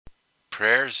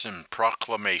Prayers and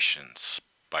Proclamations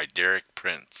by Derek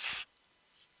Prince.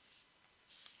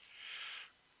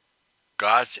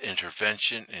 God's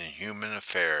intervention in human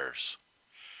affairs.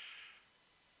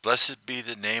 Blessed be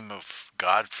the name of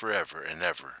God forever and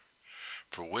ever,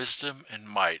 for wisdom and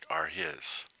might are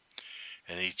his,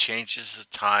 and he changes the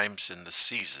times and the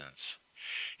seasons.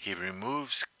 He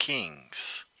removes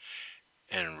kings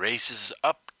and raises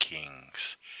up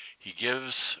kings. He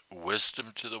gives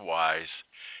wisdom to the wise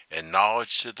and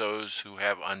knowledge to those who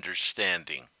have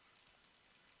understanding.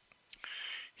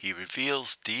 He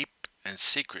reveals deep and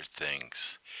secret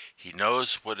things. He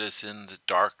knows what is in the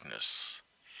darkness,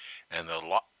 and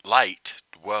the light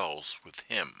dwells with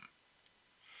him.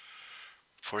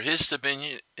 For his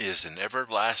dominion is an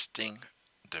everlasting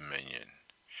dominion,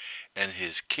 and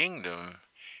his kingdom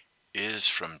is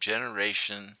from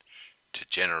generation to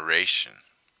generation.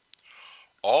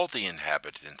 All the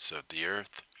inhabitants of the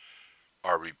earth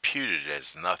are reputed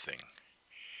as nothing.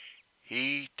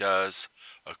 He does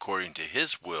according to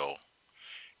his will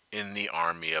in the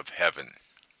army of heaven.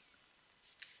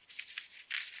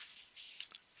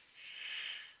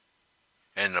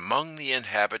 And among the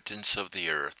inhabitants of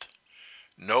the earth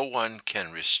no one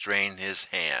can restrain his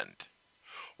hand,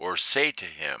 or say to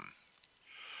him,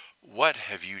 "What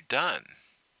have you done?"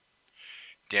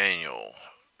 Daniel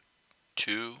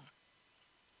 2,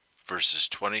 verses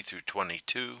 20 through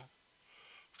 22,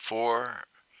 4,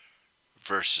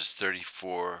 verses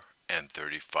 34 and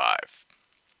 35.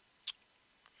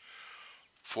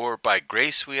 For by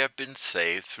grace we have been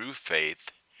saved through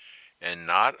faith, and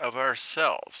not of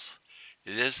ourselves.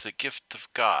 It is the gift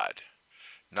of God,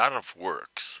 not of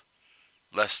works,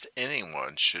 lest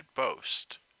anyone should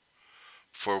boast.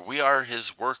 For we are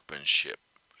his workmanship,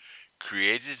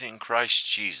 created in Christ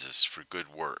Jesus for good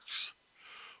works,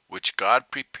 which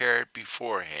God prepared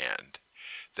beforehand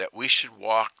that we should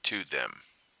walk to them.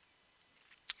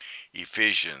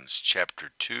 Ephesians chapter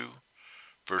 2,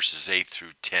 verses 8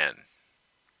 through 10.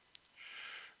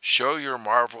 Show your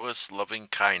marvelous loving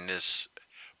kindness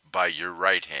by your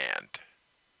right hand.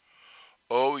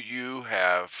 O you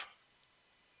have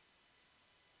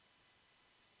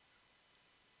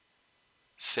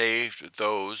saved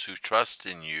those who trust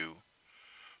in you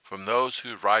from those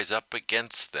who rise up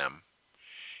against them.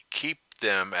 Keep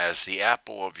them as the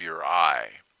apple of your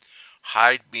eye.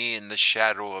 Hide me in the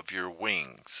shadow of your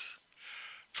wings,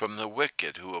 from the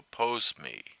wicked who oppose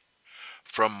me,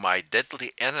 from my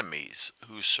deadly enemies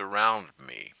who surround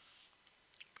me.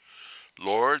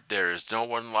 Lord, there is no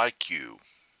one like you,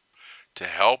 to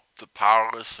help the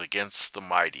powerless against the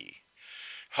mighty.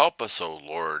 Help us, O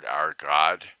Lord our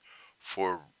God,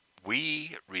 for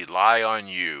we rely on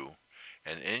you,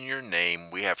 and in your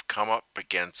name we have come up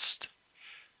against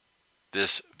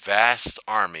this vast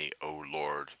army, O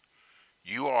Lord.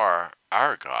 You are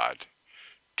our God.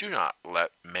 Do not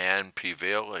let man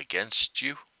prevail against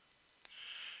you.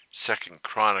 2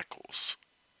 Chronicles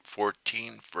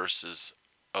 14, verses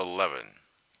 11.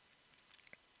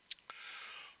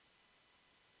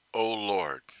 O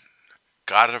Lord,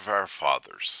 God of our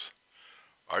fathers,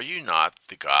 are you not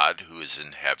the God who is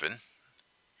in heaven?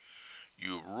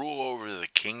 You rule over the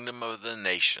kingdom of the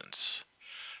nations.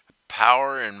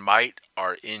 Power and might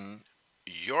are in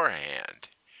your hand,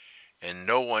 and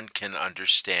no one can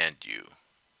understand you.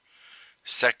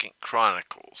 2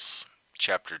 Chronicles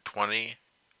chapter 20,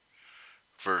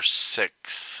 verse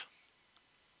 6.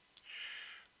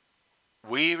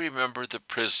 We remember the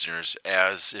prisoners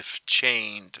as if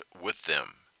chained with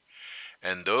them,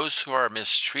 and those who are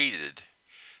mistreated,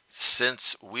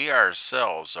 since we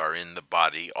ourselves are in the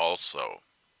body also.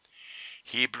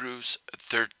 Hebrews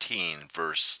 13,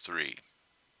 verse 3.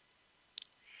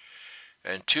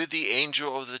 And to the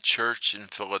angel of the church in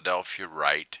Philadelphia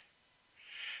write,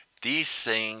 these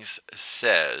things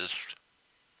says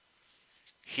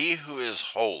he who is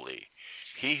holy,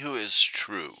 he who is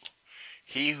true,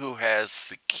 he who has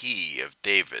the key of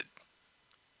David,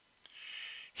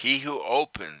 he who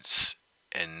opens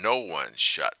and no one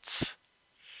shuts,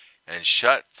 and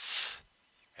shuts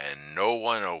and no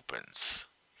one opens.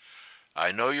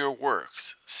 I know your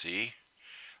works. See,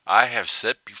 I have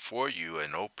set before you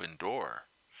an open door,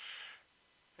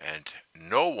 and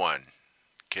no one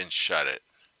can shut it.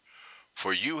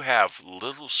 For you have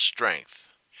little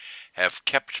strength, have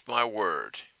kept my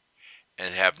word,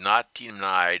 and have not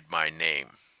denied my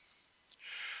name.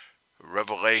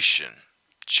 Revelation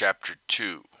chapter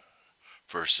 2,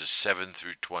 verses 7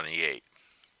 through 28.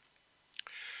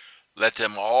 Let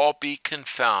them all be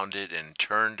confounded and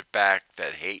turned back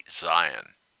that hate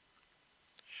Zion.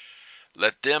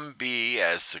 Let them be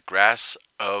as the grass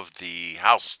of the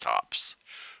housetops,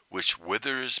 which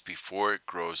withers before it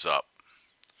grows up.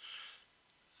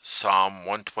 Psalm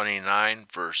 129,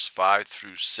 verse 5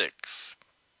 through 6.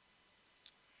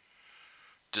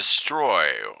 Destroy,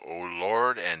 O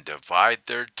Lord, and divide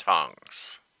their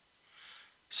tongues.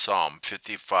 Psalm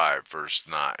 55, verse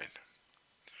 9.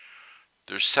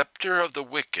 The scepter of the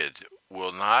wicked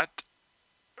will not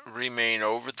remain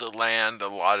over the land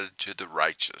allotted to the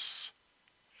righteous.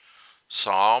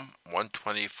 Psalm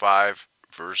 125,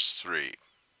 verse 3.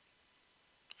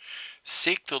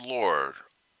 Seek the Lord,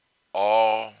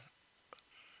 all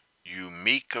you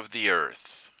meek of the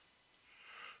earth,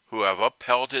 who have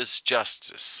upheld his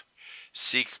justice.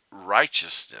 Seek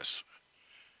righteousness,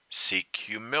 seek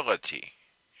humility.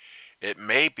 It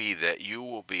may be that you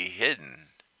will be hidden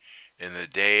in the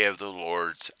day of the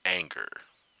Lord's anger.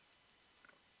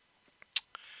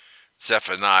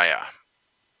 Zephaniah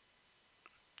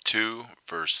 2,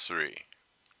 verse 3.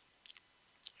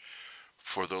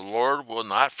 For the Lord will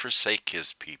not forsake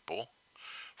his people,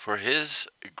 for his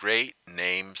great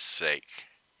name's sake,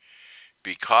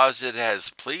 because it has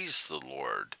pleased the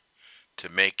Lord to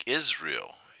make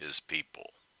Israel his people.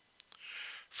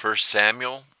 1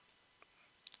 Samuel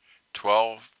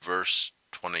 12, verse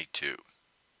 22.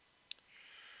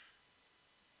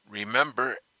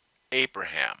 Remember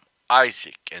Abraham,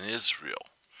 Isaac, and Israel,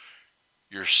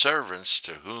 your servants,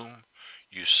 to whom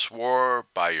you swore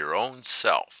by your own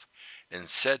self, and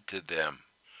said to them,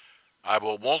 I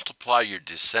will multiply your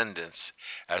descendants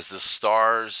as the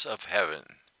stars of heaven,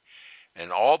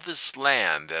 and all this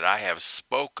land that I have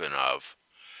spoken of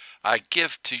I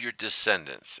give to your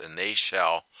descendants, and they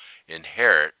shall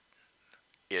inherit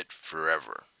it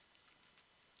forever.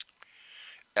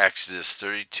 Exodus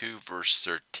 32, verse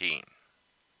 13.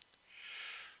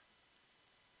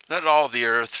 Let all the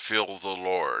earth fear the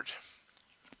Lord.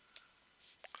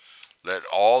 Let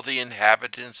all the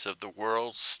inhabitants of the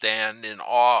world stand in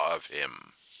awe of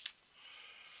him.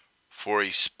 For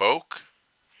he spoke,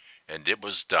 and it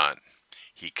was done.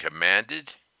 He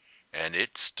commanded, and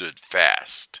it stood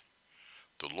fast.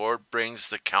 The Lord brings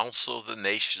the counsel of the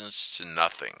nations to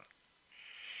nothing.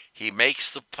 He makes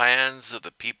the plans of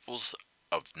the peoples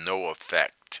of no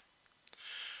effect.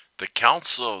 The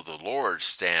counsel of the Lord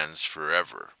stands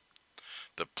forever,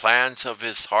 the plans of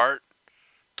his heart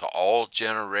to all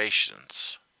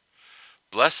generations.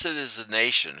 Blessed is the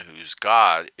nation whose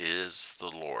God is the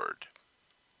Lord,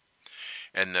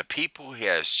 and the people he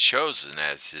has chosen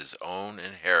as his own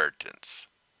inheritance.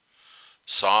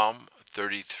 Psalm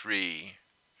 33,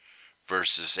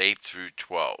 verses 8 through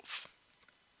 12.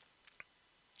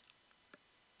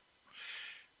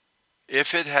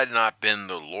 If it had not been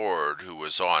the Lord who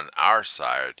was on our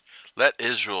side, let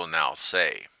Israel now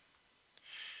say,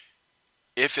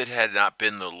 if it had not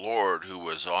been the Lord who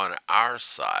was on our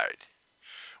side,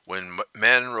 when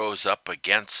men rose up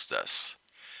against us,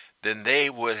 then they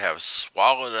would have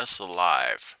swallowed us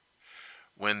alive.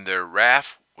 When their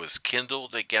wrath was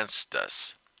kindled against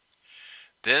us,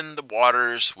 then the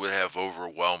waters would have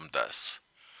overwhelmed us.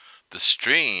 The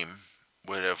stream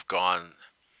would have gone,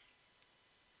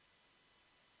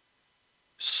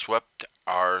 swept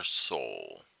our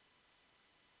soul.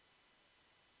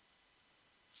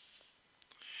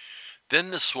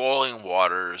 Then the swelling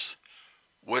waters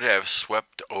would have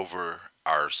swept over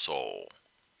our soul.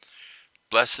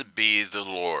 Blessed be the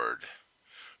Lord,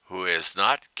 who has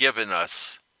not given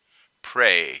us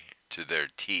prey to their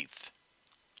teeth.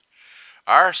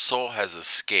 Our soul has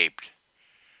escaped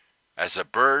as a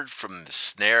bird from the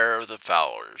snare of the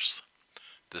fowlers.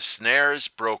 The snare is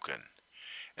broken,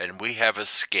 and we have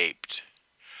escaped.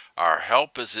 Our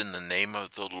help is in the name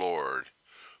of the Lord,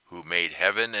 who made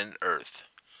heaven and earth.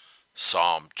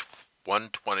 Psalm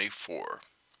 124.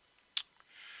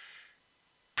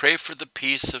 Pray for the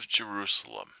peace of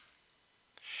Jerusalem.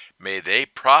 May they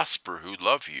prosper who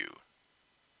love you.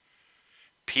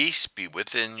 Peace be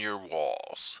within your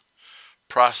walls,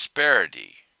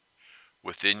 prosperity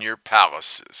within your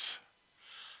palaces.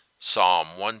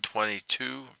 Psalm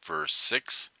 122, verse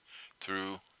 6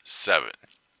 through 7.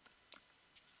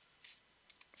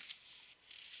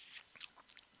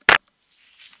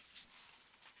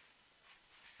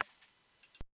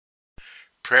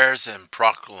 Prayers and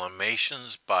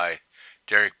Proclamations by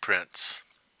Derek Prince.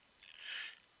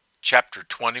 Chapter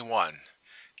 21,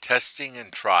 Testing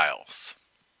and Trials.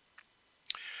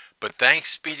 But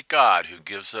thanks be to God who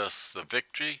gives us the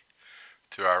victory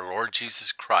through our Lord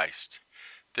Jesus Christ.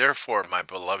 Therefore, my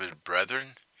beloved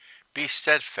brethren, be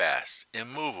steadfast,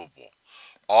 immovable,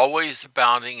 always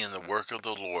abounding in the work of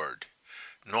the Lord,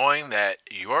 knowing that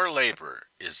your labor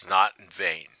is not in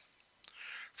vain.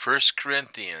 1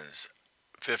 Corinthians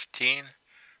 15,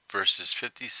 verses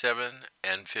 57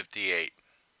 and 58.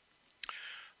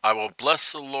 I will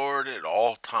bless the Lord at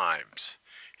all times.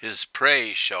 His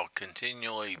praise shall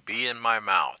continually be in my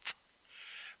mouth.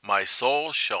 My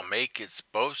soul shall make its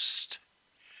boast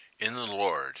in the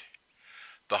Lord.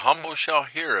 The humble shall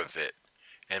hear of it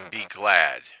and be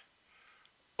glad.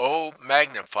 O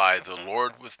magnify the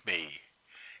Lord with me,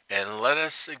 and let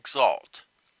us exalt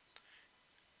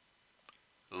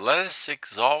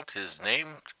his name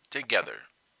together.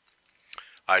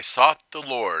 I sought the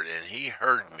Lord, and he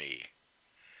heard me,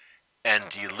 and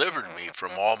delivered me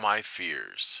from all my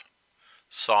fears.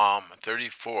 Psalm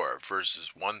 34,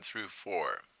 verses 1 through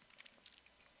 4.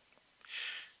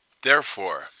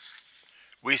 Therefore,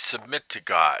 we submit to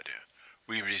God.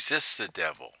 We resist the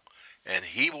devil, and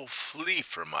he will flee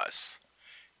from us.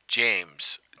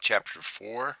 James chapter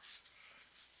 4,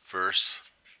 verse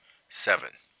 7.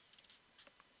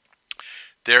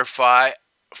 Therefore,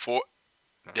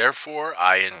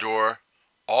 I endure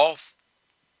all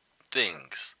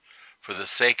things for the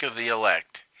sake of the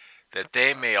elect, that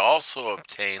they may also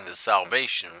obtain the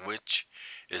salvation which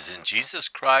is in Jesus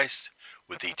Christ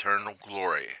with eternal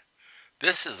glory.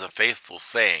 This is a faithful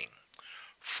saying,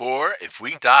 for if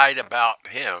we died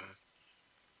about him,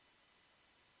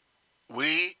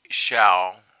 we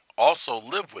shall also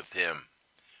live with him.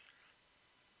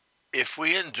 If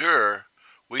we endure,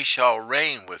 we shall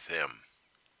reign with him.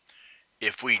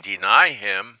 If we deny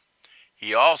him,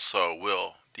 he also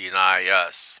will deny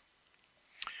us.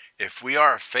 If we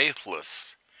are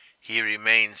faithless, he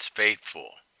remains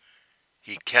faithful.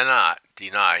 He cannot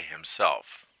deny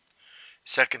himself.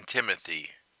 2 Timothy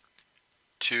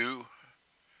 2,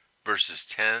 verses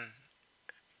 10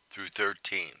 through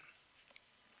 13.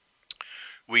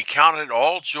 We count it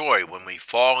all joy when we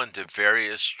fall into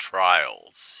various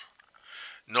trials,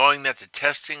 knowing that the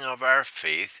testing of our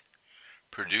faith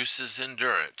produces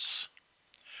endurance.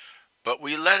 But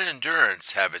we let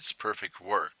endurance have its perfect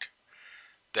work,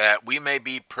 that we may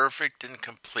be perfect and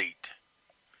complete,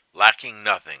 lacking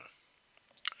nothing.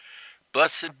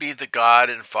 Blessed be the God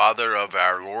and Father of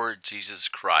our Lord Jesus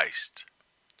Christ,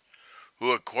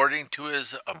 who according to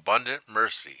his abundant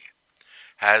mercy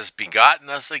has begotten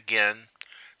us again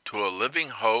to a living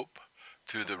hope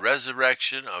through the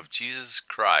resurrection of Jesus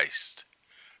Christ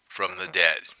from the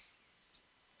dead,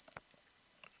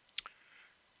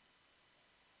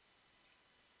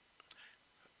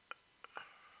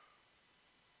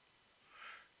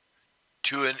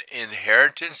 to an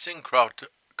inheritance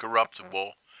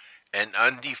incorruptible and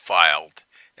undefiled,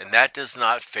 and that does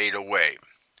not fade away,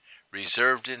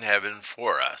 reserved in heaven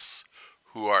for us,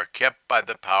 who are kept by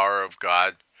the power of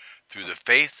God through the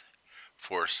faith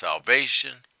for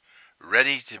salvation,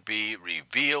 ready to be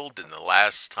revealed in the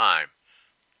last time.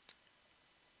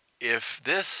 If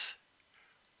this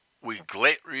we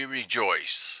greatly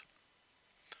rejoice,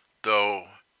 though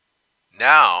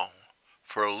now,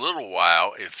 for a little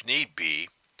while, if need be,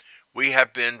 we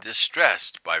have been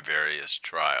distressed by various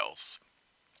trials,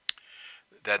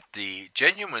 that the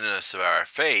genuineness of our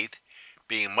faith,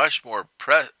 being much more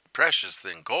precious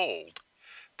than gold,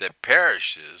 that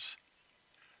perishes,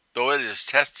 though it is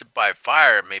tested by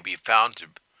fire, may be found to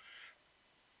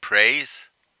praise,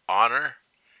 honor,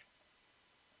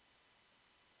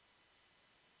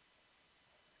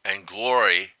 and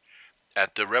glory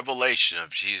at the revelation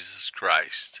of Jesus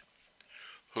Christ,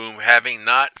 whom having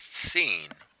not seen,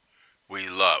 we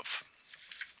love.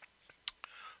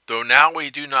 Though now we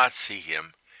do not see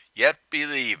him, yet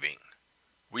believing,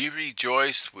 we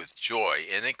rejoice with joy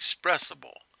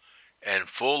inexpressible and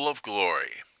full of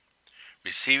glory,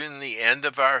 receiving the end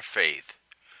of our faith,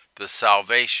 the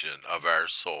salvation of our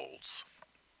souls.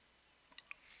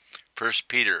 1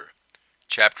 Peter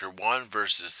chapter 1,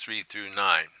 verses 3 through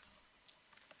 9.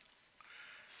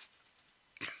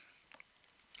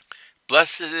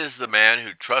 Blessed is the man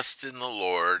who trusts in the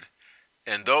Lord,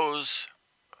 and those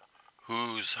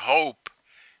whose hope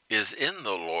is in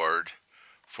the Lord,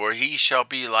 for he shall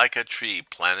be like a tree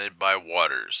planted by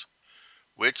waters,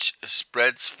 which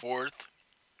spreads forth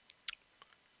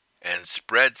and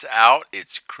spreads out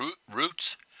its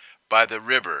roots by the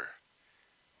river,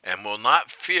 and will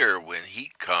not fear when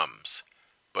heat comes,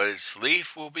 but its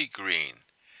leaf will be green,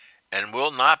 and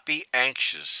will not be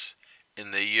anxious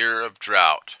in the year of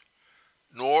drought,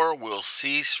 nor will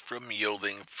cease from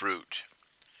yielding fruit.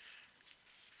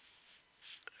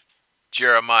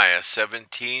 Jeremiah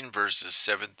 17, verses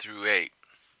 7 through 8.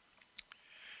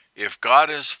 If God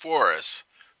is for us,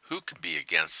 who can be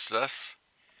against us?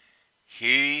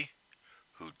 He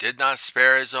who did not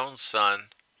spare his own son,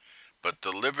 but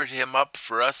delivered him up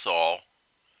for us all,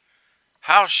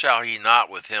 how shall he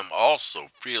not with him also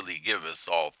freely give us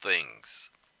all things?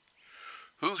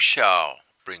 Who shall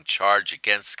bring charge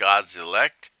against God's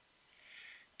elect?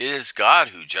 It is God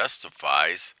who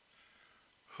justifies.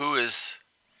 Who is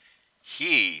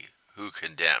he who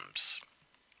condemns?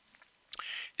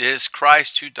 It is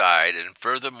Christ who died, and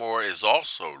furthermore is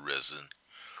also risen,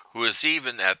 who is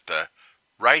even at the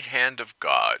right hand of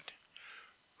God,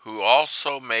 who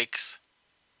also makes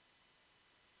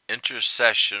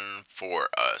intercession for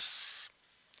us.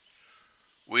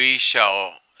 We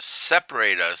shall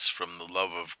separate us from the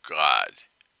love of God.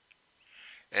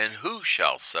 And who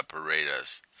shall separate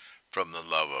us from the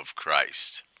love of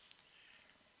Christ?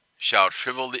 Shall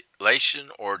tribulation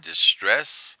or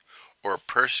distress, or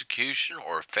persecution,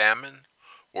 or famine,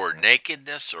 or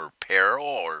nakedness, or peril,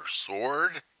 or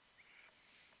sword?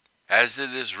 As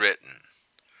it is written,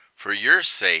 for your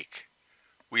sake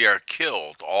we are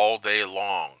killed all day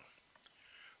long.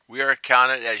 We are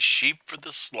counted as sheep for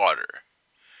the slaughter.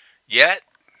 Yet,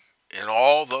 in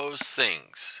all those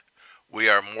things, we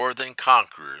are more than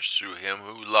conquerors through him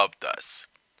who loved us.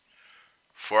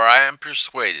 For I am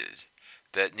persuaded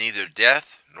that neither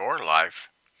death nor life,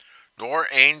 nor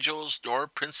angels, nor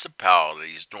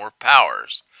principalities, nor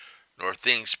powers, nor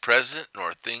things present,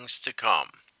 nor things to come,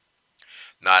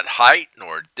 not height,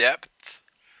 nor depth,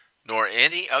 nor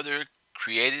any other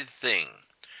created thing,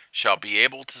 shall be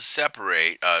able to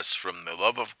separate us from the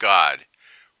love of God,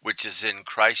 which is in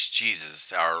Christ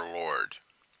Jesus our Lord.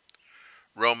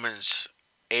 Romans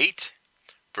 8,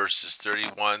 verses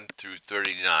 31 through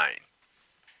 39.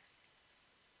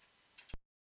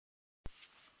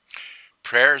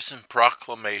 Prayers and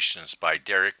Proclamations by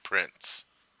Derek Prince.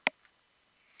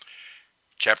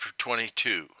 Chapter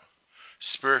 22.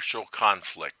 Spiritual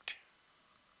Conflict.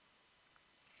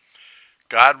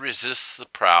 God resists the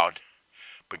proud,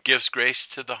 but gives grace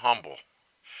to the humble.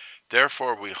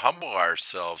 Therefore we humble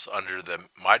ourselves under the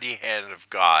mighty hand of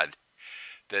God,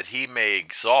 that he may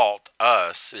exalt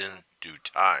us in due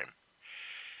time.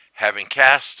 Having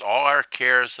cast all our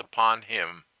cares upon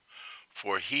him,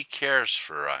 for he cares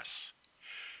for us.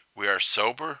 We are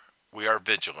sober, we are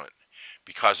vigilant,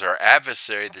 because our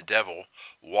adversary the devil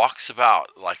walks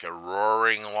about like a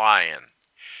roaring lion,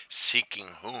 seeking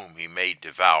whom he may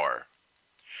devour.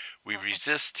 We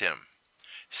resist him,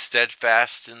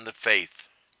 steadfast in the faith,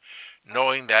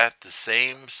 knowing that the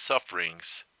same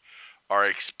sufferings are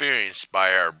experienced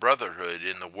by our brotherhood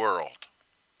in the world.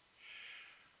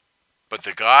 But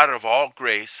the God of all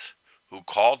grace, who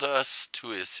called us to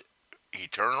his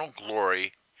eternal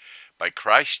glory by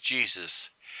Christ Jesus,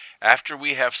 after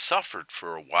we have suffered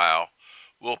for a while,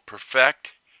 will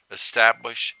perfect,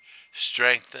 establish,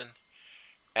 strengthen,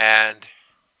 and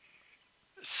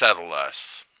settle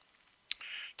us.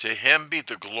 To him be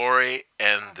the glory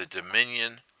and the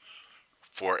dominion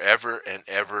forever and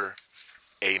ever.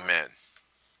 Amen.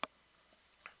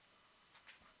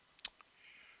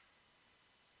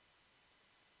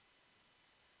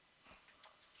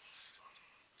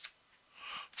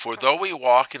 For though we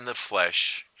walk in the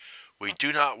flesh, we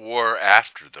do not war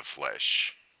after the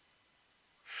flesh.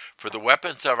 For the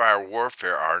weapons of our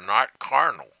warfare are not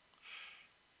carnal,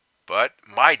 but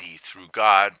mighty through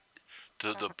God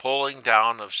to the pulling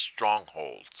down of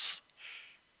strongholds,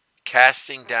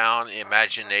 casting down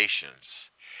imaginations,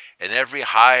 and every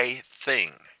high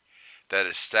thing that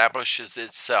establishes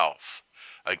itself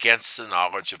against the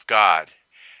knowledge of God,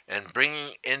 and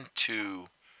bringing into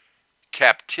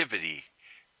captivity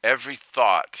every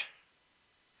thought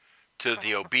to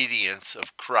the obedience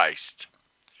of Christ.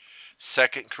 2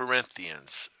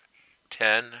 Corinthians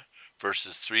 10,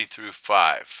 verses 3 through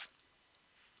 5.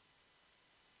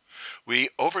 We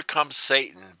overcome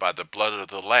Satan by the blood of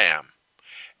the Lamb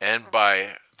and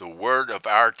by the word of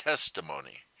our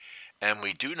testimony, and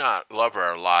we do not love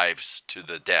our lives to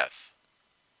the death.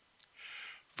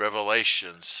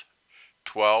 Revelations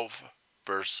 12,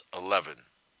 verse 11.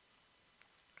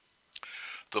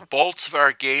 The bolts of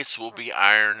our gates will be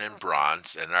iron and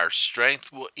bronze, and our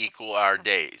strength will equal our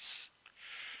days.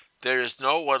 There is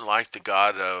no one like the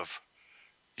God of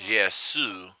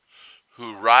Jesu,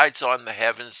 who rides on the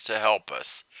heavens to help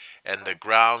us, and the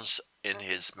grounds in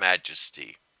his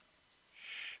majesty.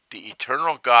 The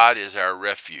eternal God is our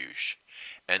refuge,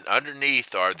 and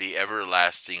underneath are the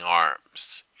everlasting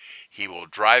arms. He will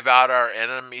drive out our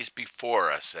enemies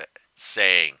before us,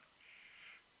 saying,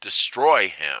 destroy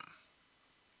him.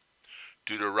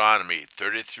 Deuteronomy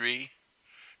 33,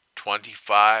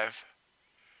 25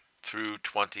 through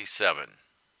 27.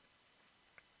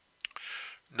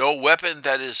 No weapon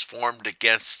that is formed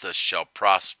against us shall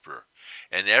prosper,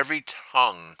 and every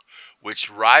tongue which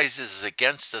rises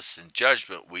against us in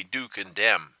judgment we do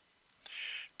condemn.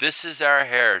 This is our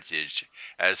heritage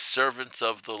as servants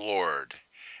of the Lord,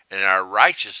 and our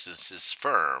righteousness is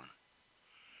firm,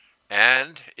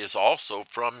 and is also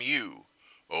from you,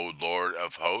 O Lord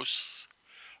of hosts.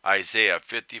 Isaiah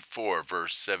 54,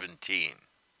 verse 17.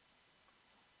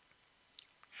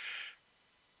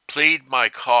 Plead my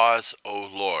cause, O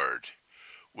Lord,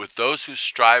 with those who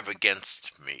strive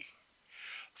against me.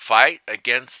 Fight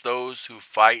against those who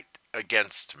fight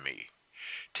against me.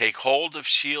 Take hold of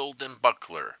shield and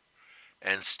buckler,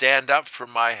 and stand up for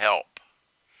my help.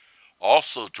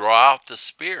 Also draw out the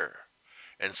spear,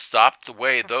 and stop the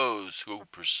way those who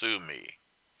pursue me.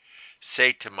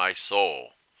 Say to my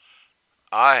soul,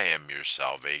 I am your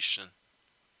salvation.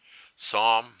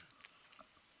 Psalm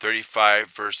 35,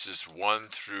 verses 1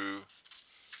 through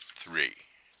 3.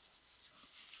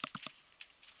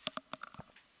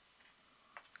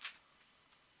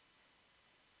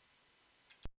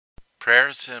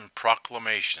 Prayers and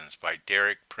Proclamations by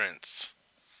Derek Prince.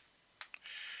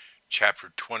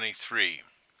 Chapter 23.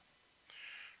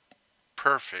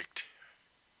 Perfect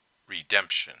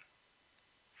Redemption.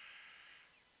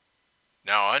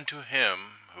 Now unto him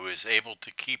who is able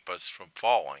to keep us from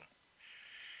falling,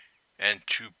 and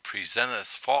to present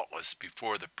us faultless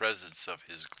before the presence of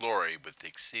his glory with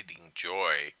exceeding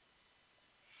joy,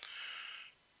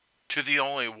 to the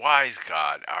only wise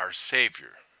God, our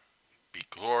Savior, be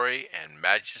glory and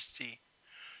majesty,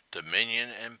 dominion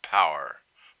and power,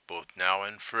 both now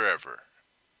and forever.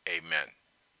 Amen.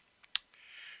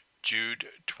 Jude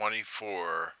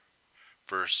 24,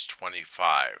 verse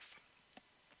 25.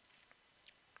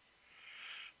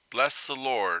 Bless the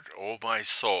Lord, O my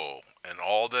soul, and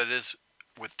all that is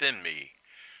within me.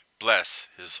 Bless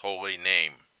his holy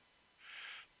name.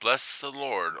 Bless the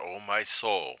Lord, O my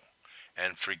soul,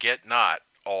 and forget not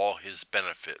all his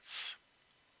benefits,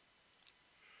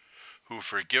 who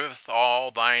forgiveth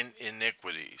all thine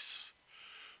iniquities,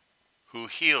 who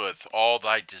healeth all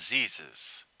thy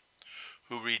diseases,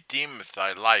 who redeemeth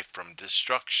thy life from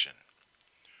destruction,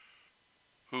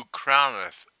 who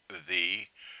crowneth thee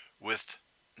with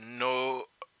no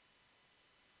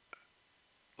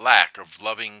lack of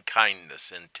loving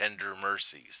kindness and tender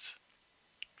mercies,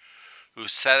 who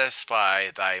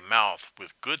satisfy thy mouth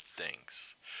with good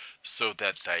things, so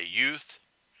that thy youth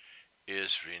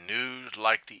is renewed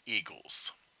like the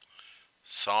eagles.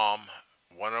 Psalm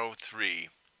 103,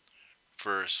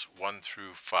 verse 1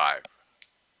 through 5.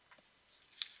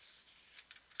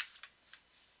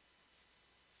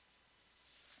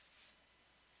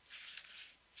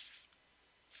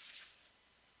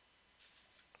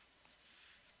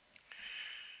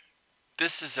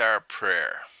 This is our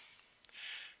prayer,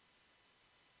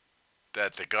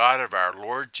 that the God of our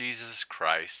Lord Jesus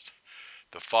Christ,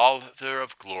 the Father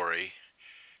of glory,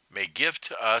 may give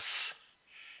to us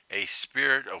a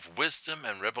spirit of wisdom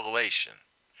and revelation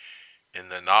in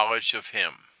the knowledge of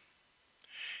him,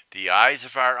 the eyes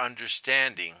of our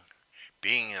understanding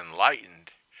being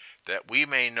enlightened, that we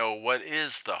may know what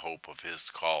is the hope of his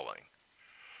calling,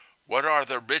 what are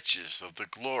the riches of the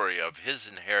glory of his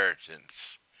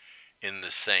inheritance in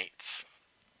the saints,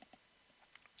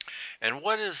 and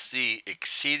what is the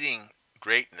exceeding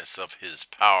greatness of his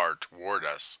power toward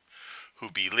us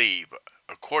who believe,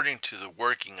 according to the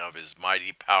working of his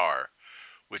mighty power,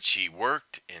 which he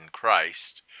worked in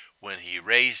Christ when he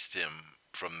raised him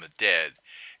from the dead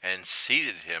and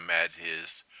seated him at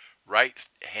his right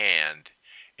hand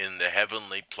in the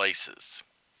heavenly places,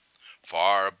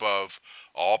 far above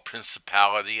all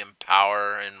principality and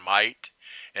power and might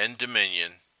and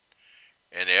dominion,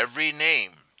 and every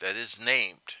name that is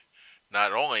named,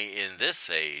 not only in this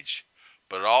age,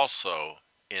 but also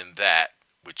in that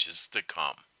which is to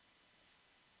come.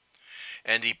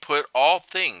 And he put all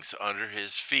things under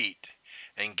his feet,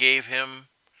 and gave him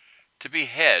to be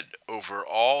head over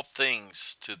all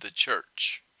things to the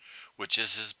church, which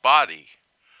is his body,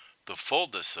 the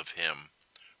fullness of him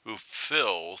who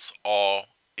fills all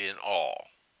in all.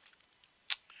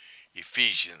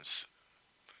 Ephesians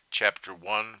chapter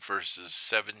 1, verses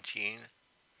 17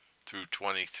 through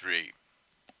 23.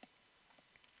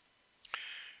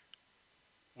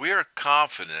 We are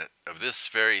confident of this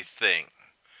very thing,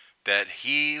 that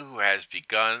he who has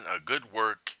begun a good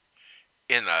work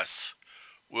in us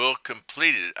will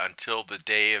complete it until the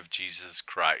day of Jesus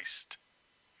Christ.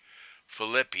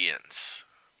 Philippians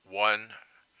 1,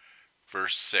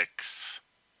 verse 6.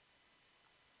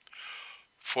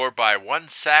 For by one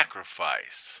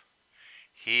sacrifice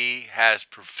he has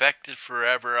perfected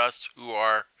forever us who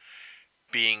are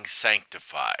being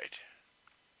sanctified.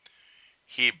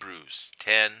 Hebrews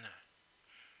 10,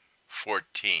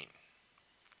 14.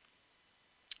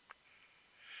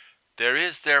 There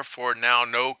is therefore now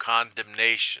no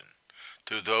condemnation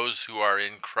to those who are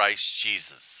in Christ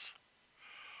Jesus.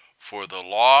 For the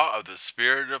law of the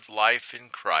Spirit of life in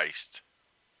Christ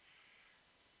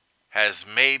has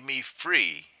made me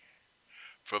free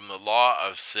from the law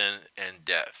of sin and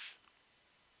death.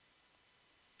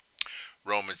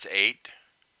 Romans 8,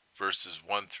 verses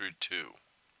 1 through 2.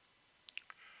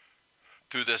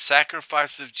 Through the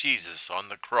sacrifice of Jesus on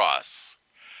the cross,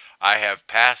 I have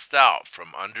passed out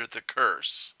from under the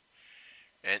curse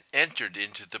and entered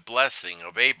into the blessing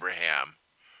of Abraham,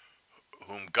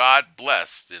 whom God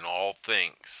blessed in all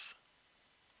things.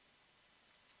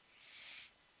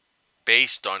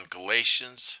 Based on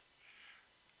Galatians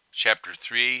chapter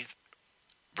 3,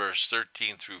 verse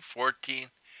 13 through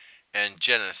 14, and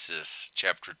Genesis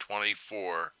chapter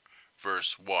 24,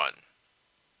 verse 1.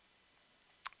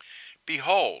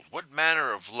 Behold, what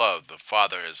manner of love the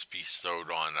Father has bestowed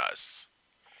on us,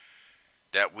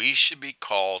 that we should be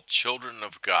called children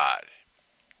of God,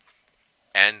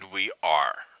 and we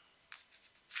are.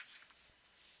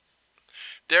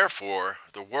 Therefore,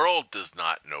 the world does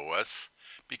not know us,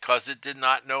 because it did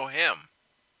not know him.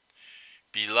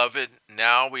 Beloved,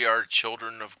 now we are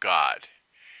children of God,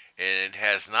 and it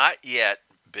has not yet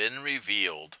been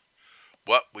revealed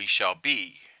what we shall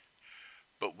be.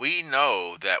 But we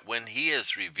know that when he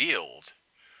is revealed,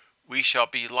 we shall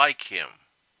be like him,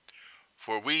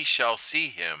 for we shall see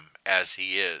him as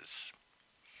he is.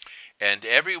 And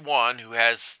everyone who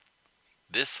has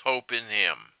this hope in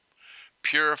him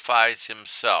purifies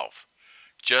himself,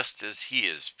 just as he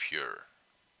is pure.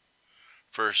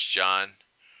 1 John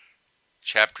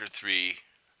chapter 3,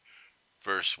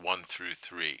 verse 1 through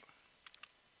 3.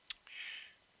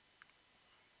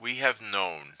 We have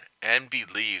known and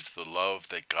believed the love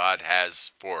that God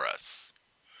has for us.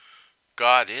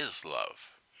 God is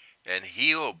love, and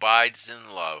he who abides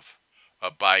in love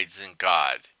abides in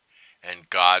God, and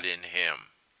God in him.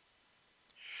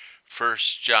 1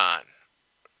 John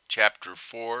chapter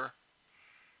 4,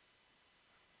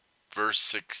 verse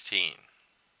 16.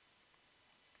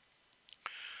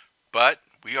 But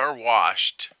we are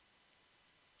washed,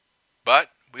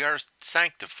 but we are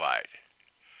sanctified,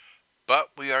 but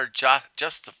we are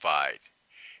justified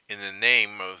in the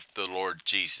name of the Lord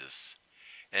Jesus,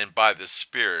 and by the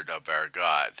Spirit of our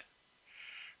God.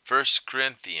 1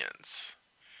 Corinthians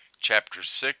chapter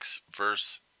 6,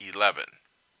 verse 11.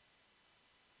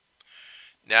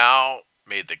 Now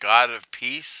may the God of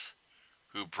peace,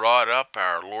 who brought up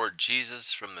our Lord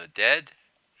Jesus from the dead,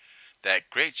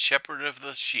 that great shepherd of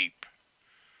the sheep,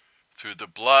 through the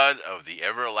blood of the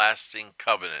everlasting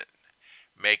covenant,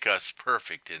 make us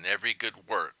perfect in every good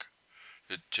work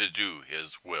to do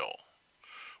his will,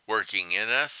 working in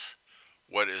us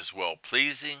what is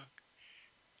well-pleasing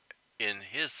in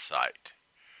his sight,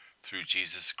 through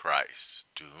Jesus Christ,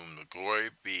 to whom the glory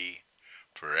be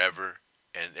forever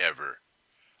and ever.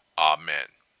 Amen.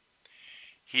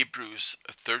 Hebrews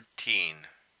 13,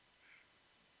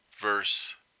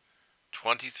 verse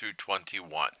 20 through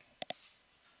 21.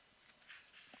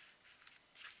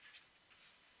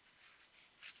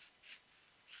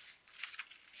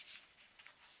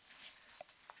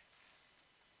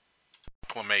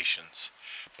 Proclamations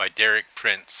by Derek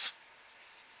Prince.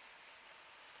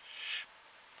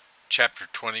 Chapter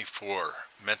 24,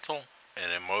 Mental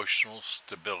and Emotional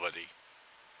Stability.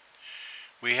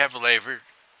 We have labored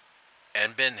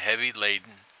and been heavy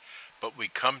laden, but we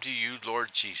come to you, Lord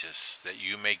Jesus, that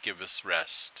you may give us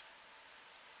rest.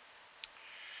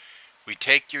 We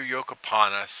take your yoke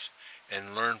upon us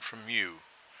and learn from you,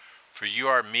 for you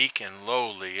are meek and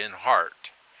lowly in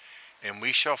heart, and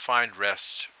we shall find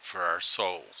rest for our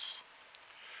souls.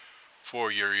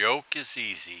 For your yoke is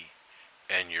easy,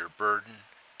 and your burden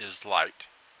is light.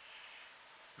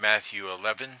 Matthew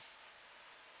 11,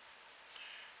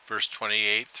 verse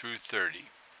 28 through 30.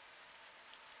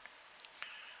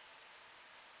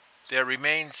 There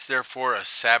remains therefore a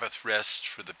Sabbath rest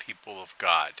for the people of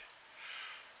God.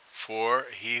 For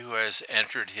he who has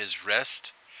entered his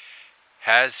rest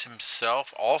has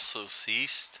himself also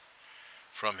ceased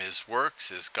from his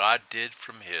works as God did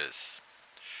from his.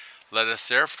 Let us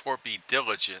therefore be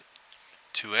diligent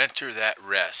to enter that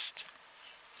rest,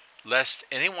 lest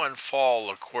anyone fall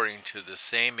according to the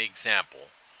same example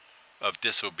of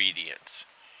disobedience.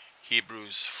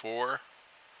 Hebrews 4,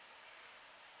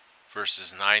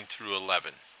 verses 9 through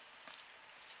 11.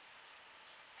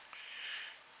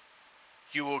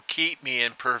 You will keep me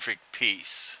in perfect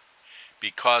peace,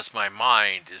 because my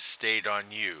mind is stayed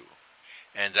on you,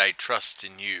 and I trust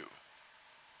in you.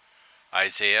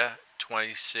 Isaiah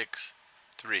 26,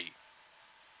 3.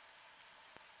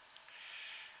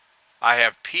 I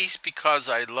have peace because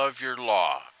I love your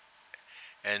law,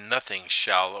 and nothing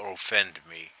shall offend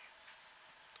me.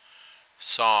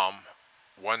 Psalm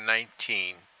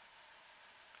 119,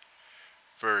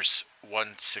 verse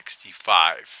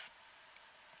 165.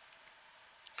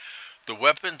 The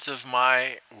weapons of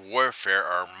my warfare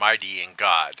are mighty in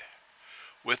God.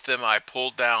 With them I pull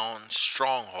down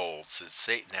strongholds that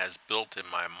Satan has built in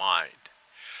my mind.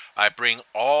 I bring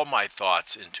all my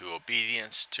thoughts into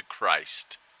obedience to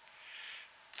Christ.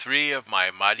 Three of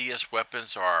my mightiest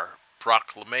weapons are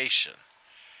proclamation,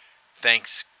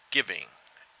 thanksgiving,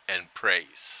 and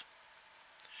praise,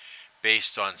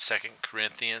 based on 2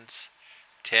 Corinthians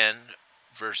 10,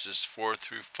 verses 4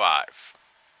 through 5.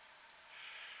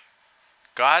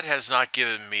 God has not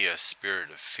given me a spirit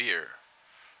of fear,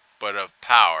 but of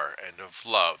power and of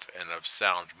love and of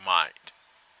sound mind.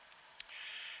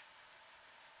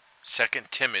 2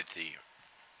 Timothy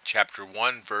chapter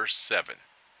 1, verse 7.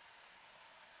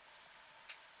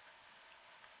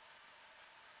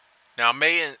 Now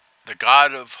may the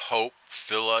God of hope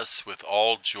fill us with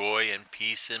all joy and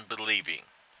peace in believing,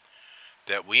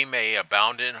 that we may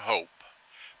abound in hope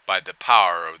by the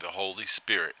power of the Holy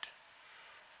Spirit.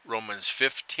 Romans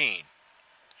 15,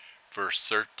 verse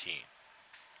 13.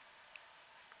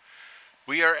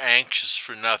 We are anxious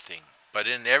for nothing, but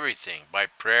in everything, by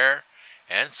prayer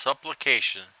and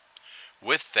supplication,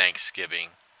 with thanksgiving,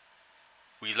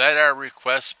 we let our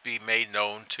requests be made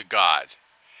known to God,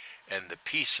 and the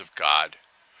peace of God,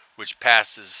 which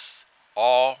passes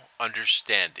all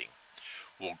understanding,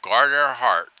 will guard our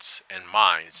hearts and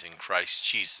minds in Christ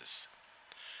Jesus.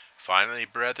 Finally,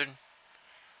 brethren,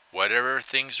 whatever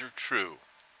things are true,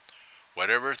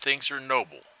 whatever things are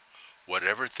noble,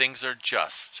 whatever things are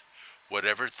just,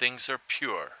 whatever things are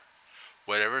pure,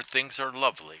 whatever things are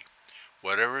lovely,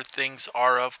 whatever things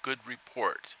are of good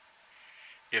report,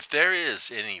 if there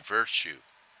is any virtue,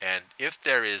 and if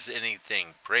there is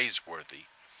anything praiseworthy,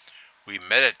 we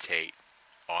meditate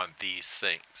on these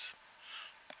things.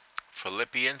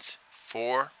 Philippians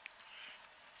 4,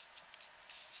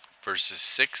 verses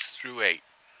 6 through 8.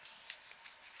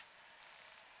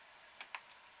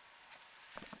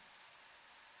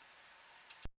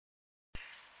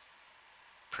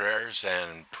 Prayers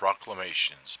and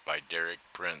Proclamations by Derek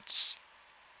Prince.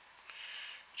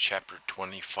 Chapter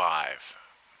 25,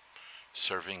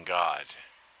 Serving God.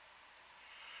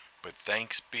 But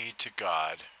thanks be to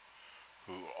God,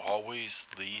 who always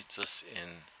leads us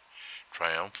in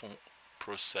triumphal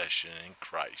procession in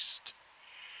Christ,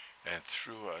 and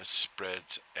through us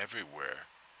spreads everywhere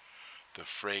the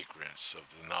fragrance of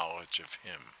the knowledge of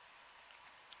Him.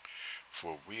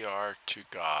 For we are to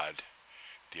God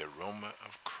the aroma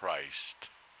of Christ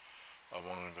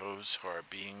among those who are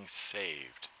being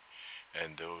saved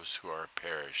and those who are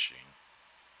perishing.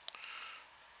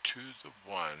 To the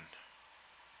one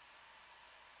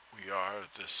we are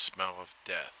the smell of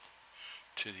death,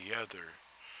 to the other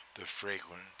the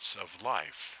fragrance of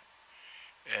life.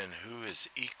 And who is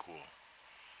equal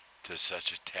to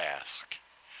such a task?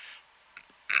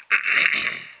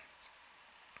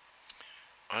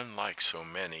 Unlike so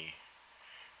many,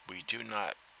 we do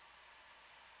not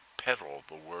peddle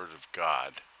the Word of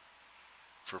God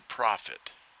for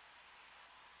profit.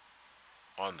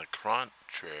 On the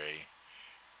contrary,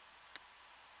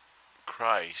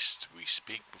 Christ we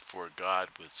speak before God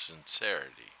with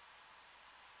sincerity,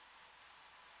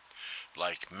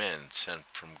 like men sent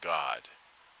from God.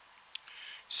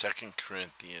 2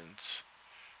 Corinthians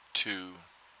 2,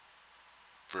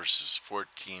 verses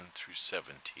 14 through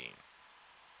 17.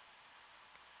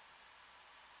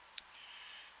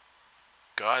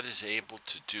 God is able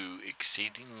to do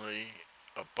exceedingly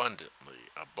abundantly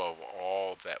above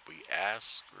all that we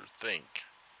ask or think,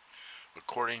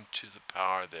 according to the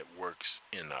power that works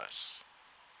in us.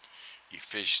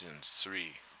 Ephesians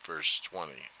 3, verse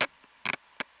 20.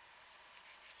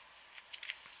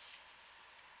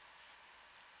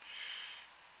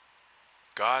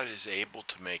 God is able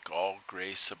to make all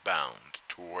grace abound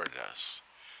toward us,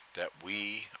 that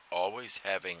we, always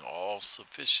having all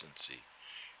sufficiency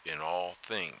in all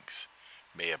things,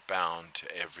 may abound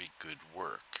to every good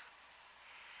work.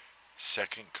 2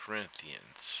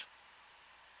 Corinthians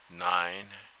 9,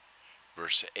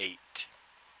 verse 8.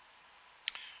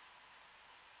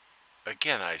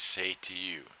 Again I say to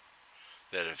you,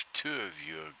 that if two of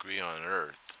you agree on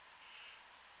earth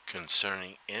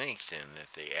concerning anything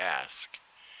that they ask,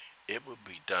 it will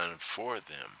be done for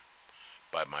them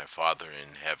by my Father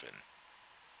in heaven.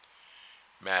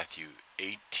 Matthew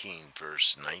 18,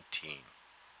 verse 19.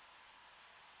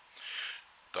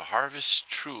 The harvest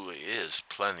truly is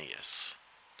plenteous,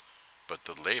 but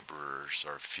the laborers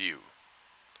are few.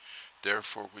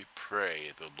 Therefore we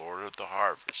pray the Lord of the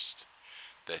harvest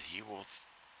that he will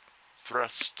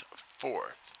thrust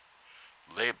forth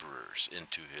laborers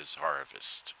into his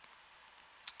harvest.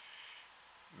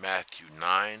 Matthew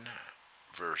 9,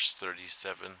 verse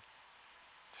 37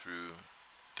 through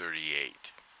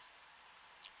 38.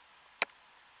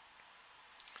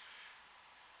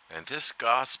 And this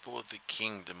gospel of the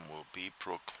kingdom will be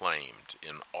proclaimed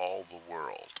in all the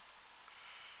world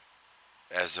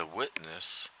as a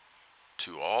witness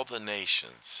to all the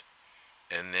nations,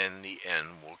 and then the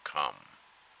end will come.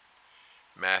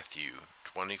 Matthew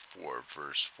 24,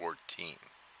 verse 14.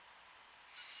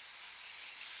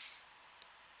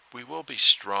 We will be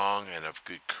strong and of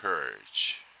good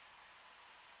courage,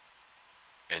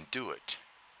 and do it.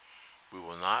 We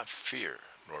will not fear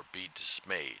nor be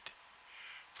dismayed,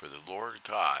 for the Lord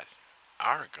God,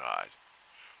 our God,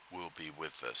 will be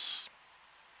with us.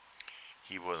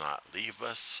 He will not leave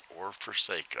us or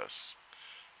forsake us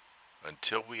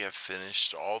until we have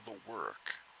finished all the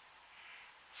work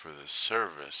for the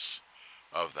service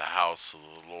of the house of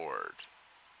the Lord.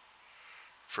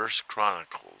 1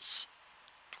 Chronicles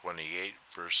 28,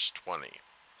 verse 20.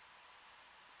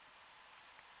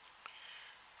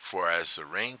 For as the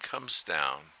rain comes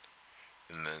down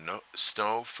and the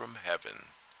snow from heaven,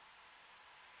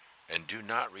 and do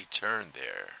not return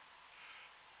there,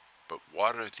 but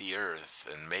water the earth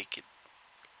and make it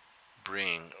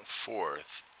bring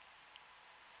forth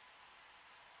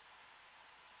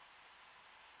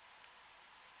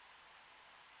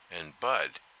and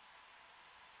bud,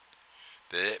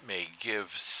 that it may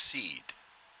give seed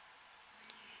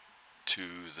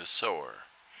to the sower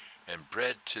and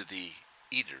bread to the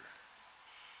eater,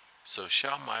 so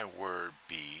shall my word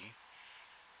be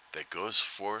that goes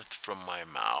forth from my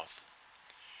mouth.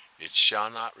 It shall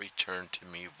not return to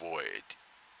me void,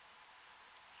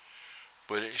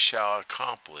 but it shall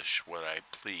accomplish what I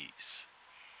please,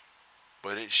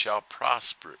 but it shall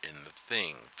prosper in the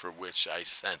thing for which I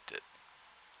sent it.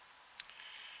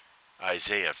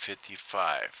 Isaiah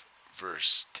 55,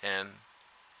 verse 10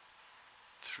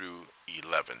 through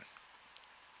 11.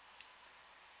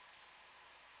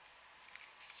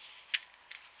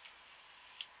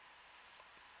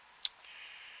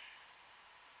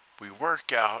 We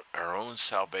work out our own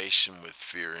salvation with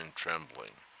fear and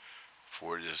trembling,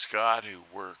 for it is God who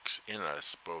works in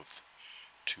us both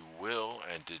to will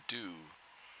and to do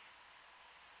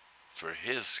for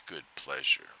his good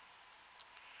pleasure.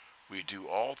 We do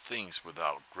all things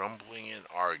without grumbling and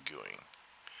arguing,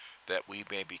 that we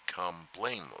may become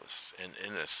blameless and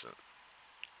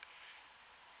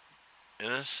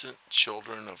innocent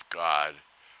children of God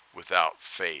without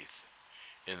faith,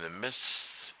 in the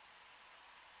midst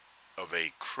of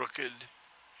a crooked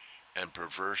and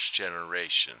perverse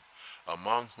generation,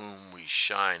 among whom we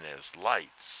shine as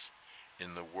lights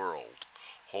in the world,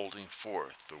 holding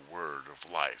forth the word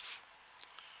of life.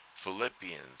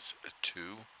 Philippians 2,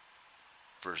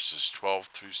 verses 12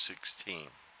 through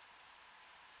 16.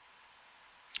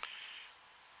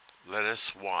 Let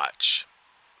us watch.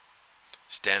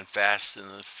 Stand fast in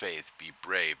the faith, be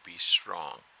brave, be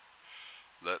strong.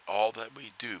 Let all that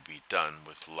we do be done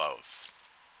with love.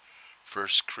 1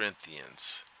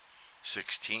 Corinthians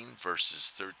 16,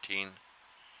 verses 13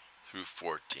 through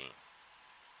 14.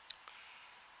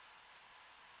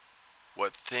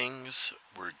 What things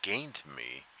were gained to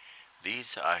me,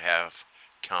 these I have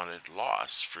counted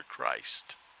loss for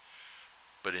Christ.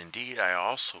 But indeed I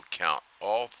also count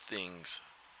all things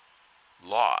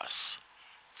loss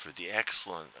for the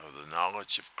excellence of the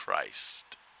knowledge of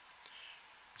Christ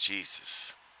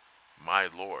Jesus, my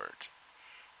Lord,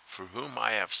 for whom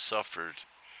I have suffered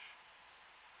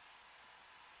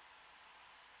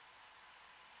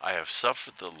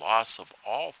the loss of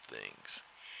all things,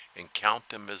 and count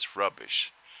them as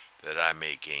rubbish, that I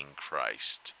may gain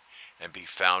Christ, and be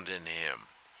found in him,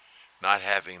 not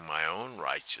having my own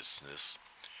righteousness,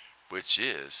 which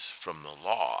is from the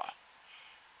law,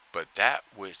 but that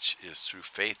which is through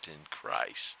faith in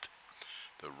Christ,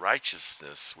 the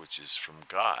righteousness which is from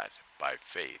God by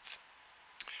faith,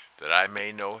 that I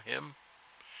may know him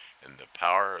and the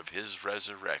power of his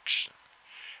resurrection,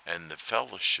 and the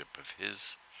fellowship of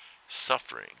his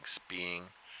sufferings,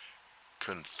 being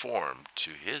conformed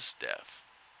to his death,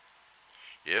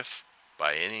 if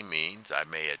by any means I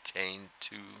may attain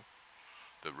to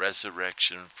the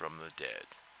resurrection from the dead.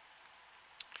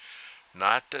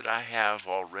 Not that I have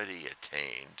already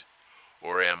attained,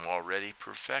 or am already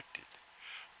perfected,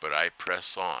 but I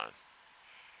press on,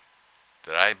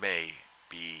 that I may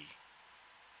be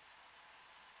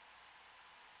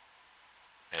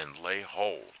and lay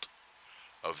hold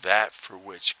of that for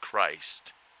which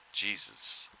Christ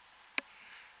Jesus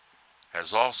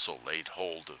has also laid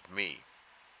hold of me.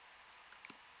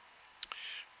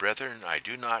 Brethren, I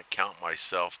do not count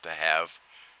myself to have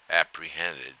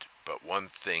apprehended, but one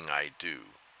thing I do,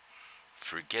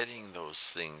 forgetting those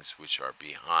things which are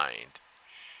behind,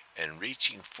 and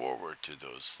reaching forward to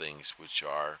those things which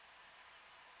are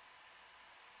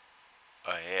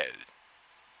ahead.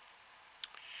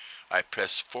 I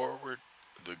press forward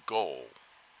the goal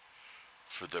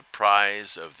for the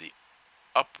prize of the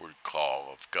upward call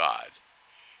of God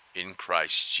in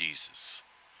Christ Jesus.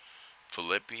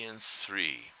 Philippians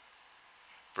 3,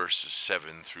 verses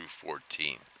 7 through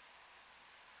 14.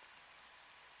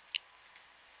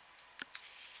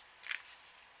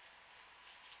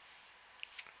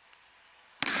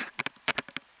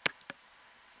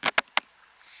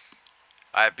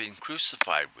 I have been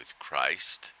crucified with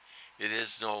Christ. It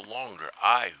is no longer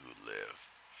I who live,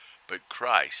 but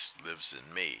Christ lives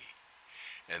in me.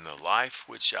 And the life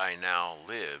which I now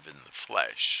live in the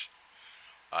flesh,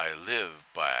 I live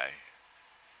by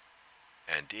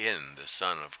and in the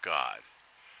Son of God,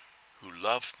 who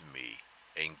loved me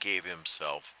and gave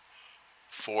himself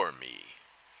for me.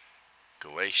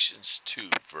 Galatians 2,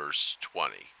 verse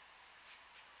 20.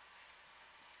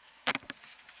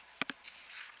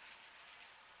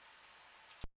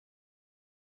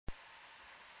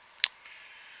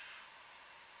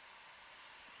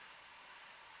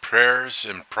 Prayers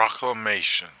and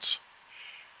Proclamations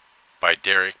by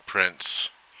Derek Prince.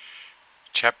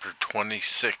 Chapter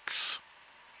 26.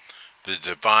 The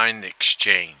Divine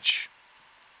Exchange.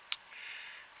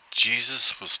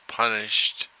 Jesus was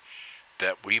punished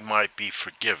that we might be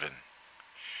forgiven.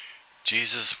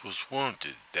 Jesus was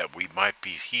wounded that we might be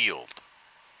healed.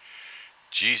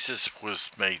 Jesus was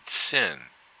made sin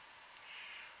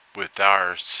with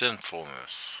our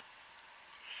sinfulness,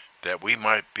 that we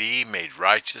might be made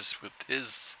righteous with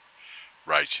his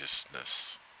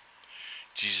righteousness.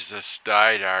 Jesus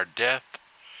died our death,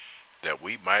 that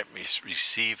we might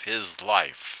receive his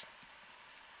life.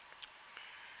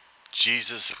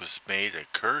 Jesus was made a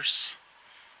curse,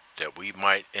 that we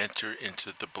might enter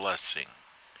into the blessing.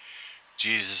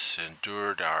 Jesus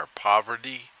endured our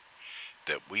poverty,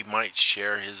 that we might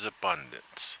share his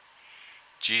abundance.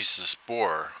 Jesus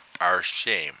bore our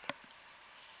shame,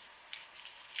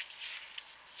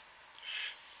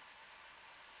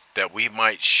 that we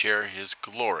might share his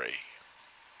glory.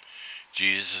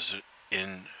 Jesus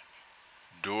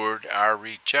endured our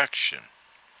rejection,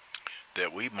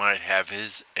 that we might have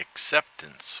his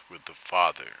acceptance with the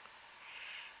Father.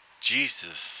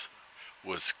 Jesus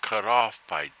was cut off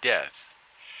by death,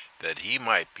 that he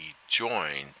might be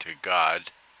joined to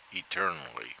God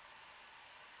eternally.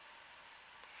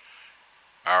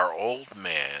 Our old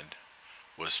man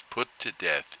was put to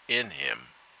death in him,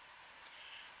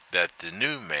 that the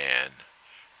new man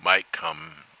might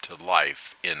come to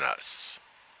life in us.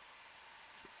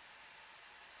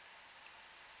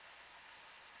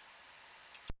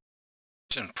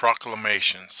 And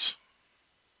Proclamations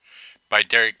by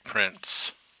Derek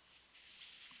Prince.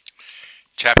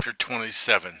 Chapter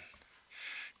 27.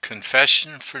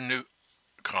 Confession for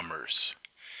newcomers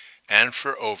and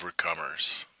for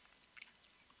overcomers.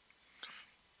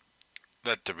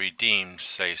 Let the redeemed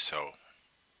say so.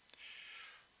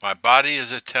 My body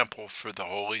is a temple for the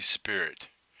Holy Spirit,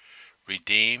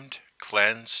 redeemed,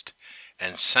 cleansed,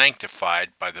 and sanctified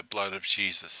by the blood of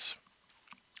Jesus.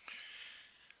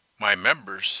 My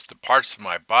members, the parts of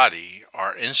my body,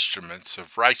 are instruments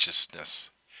of righteousness,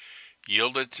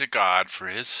 yielded to God for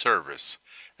his service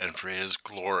and for his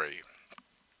glory.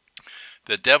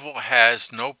 The devil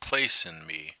has no place in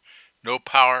me, no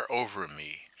power over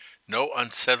me, no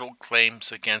unsettled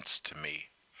claims against me.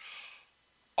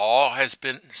 All has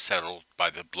been settled by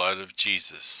the blood of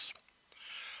Jesus.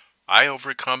 I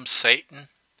overcome Satan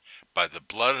by the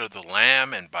blood of the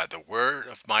Lamb and by the word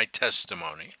of my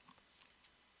testimony.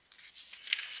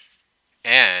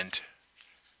 And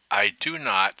I do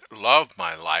not love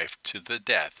my life to the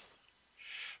death.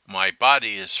 My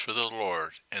body is for the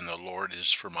Lord, and the Lord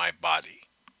is for my body.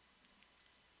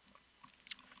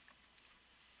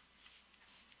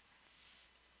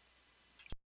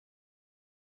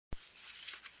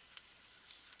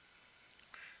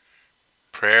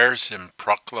 Prayers and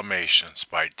Proclamations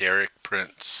by Derek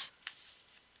Prince.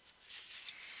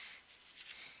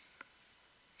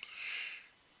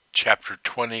 Chapter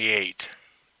 28.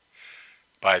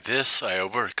 By this I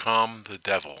overcome the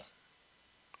devil.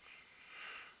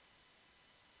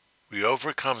 We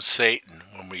overcome Satan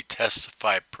when we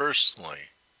testify personally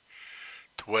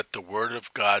to what the Word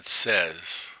of God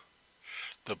says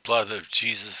the blood of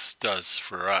Jesus does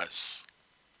for us.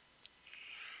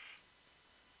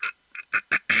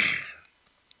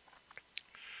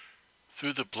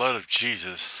 Through the blood of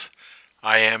Jesus,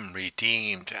 I am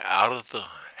redeemed out of the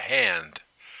hand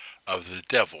of the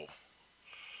devil.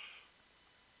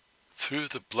 Through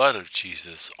the blood of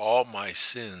Jesus, all my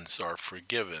sins are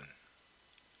forgiven.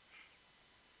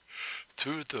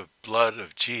 Through the blood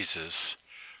of Jesus,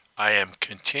 I am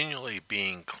continually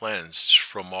being cleansed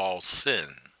from all sin.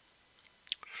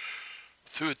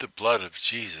 Through the blood of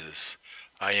Jesus,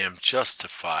 I am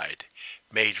justified,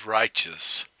 made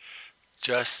righteous,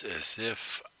 just as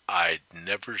if I'd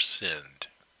never sinned.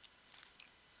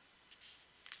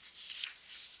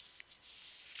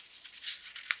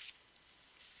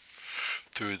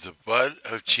 Through the blood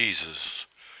of Jesus,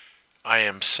 I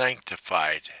am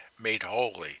sanctified, made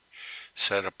holy,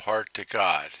 set apart to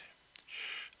God.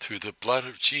 Through the blood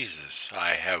of Jesus,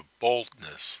 I have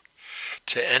boldness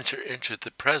to enter into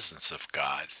the presence of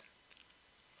God.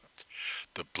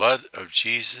 The blood of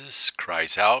Jesus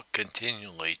cries out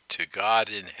continually to God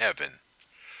in heaven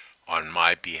on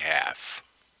my behalf.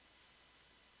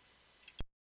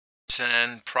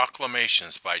 And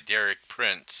Proclamations by Derek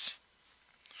Prince.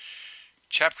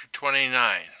 Chapter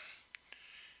 29.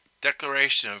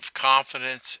 Declaration of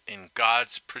confidence in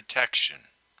God's protection.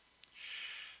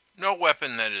 No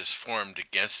weapon that is formed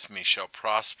against me shall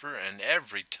prosper, and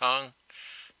every tongue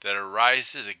that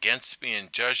arises against me in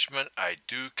judgment I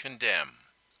do condemn.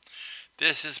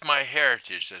 This is my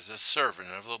heritage as a servant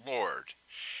of the Lord,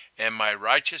 and my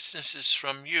righteousness is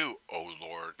from you, O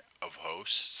Lord of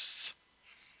hosts.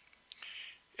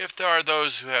 If there are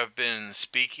those who have been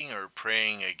speaking or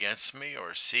praying against me,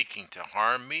 or seeking to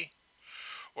harm me,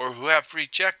 or who have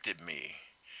rejected me,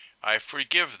 I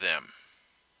forgive them.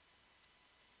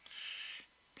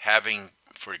 Having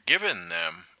forgiven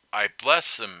them, I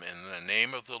bless them in the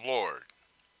name of the Lord.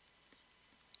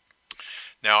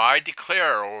 Now I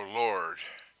declare, O Lord,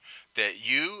 that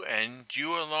you and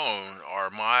you alone are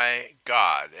my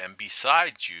God, and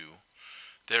besides you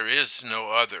there is no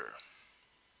other.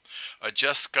 A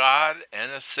just God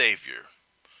and a Savior,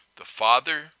 the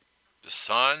Father, the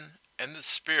Son, and the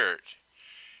Spirit,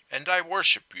 and I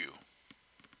worship you.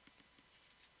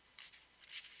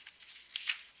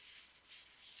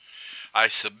 I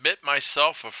submit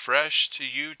myself afresh to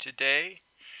you today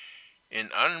in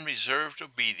unreserved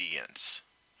obedience.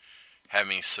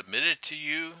 Having submitted to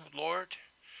you, Lord,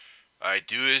 I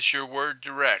do as your word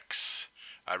directs.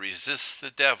 I resist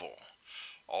the devil,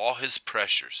 all his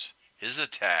pressures, his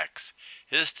attacks,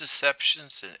 his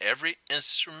deceptions, and every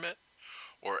instrument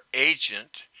or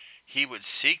agent he would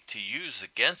seek to use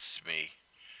against me.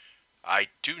 I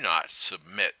do not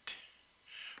submit.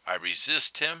 I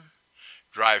resist him,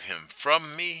 drive him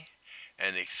from me,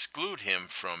 and exclude him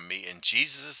from me in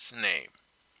Jesus' name.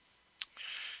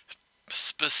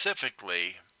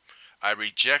 Specifically, I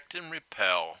reject and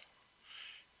repel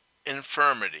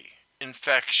infirmity,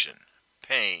 infection,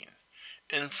 pain,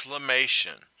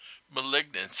 inflammation,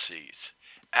 malignancies,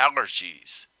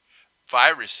 allergies,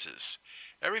 viruses,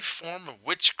 every form of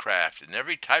witchcraft, and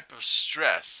every type of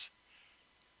stress.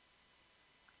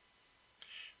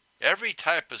 Every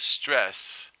type of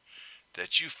stress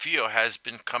that you feel has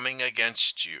been coming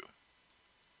against you.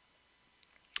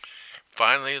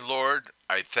 Finally, Lord,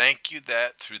 I thank you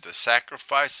that through the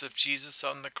sacrifice of Jesus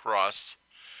on the cross,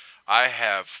 I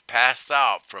have passed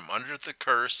out from under the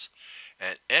curse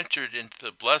and entered into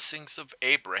the blessings of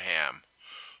Abraham,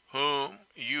 whom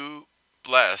you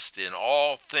blessed in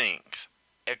all things,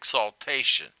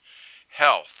 exaltation,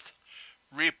 health,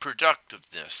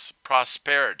 reproductiveness,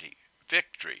 prosperity,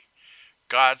 victory,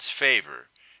 God's favor,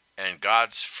 and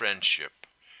God's friendship.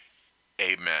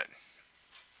 Amen.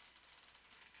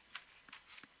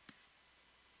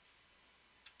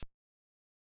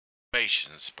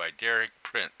 Proclamations by Derek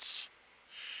Prince.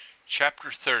 Chapter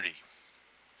 30.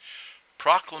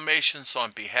 Proclamations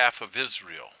on behalf of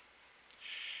Israel.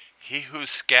 He who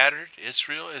scattered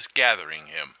Israel is gathering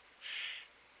him,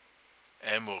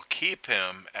 and will keep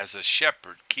him as a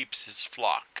shepherd keeps his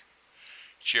flock.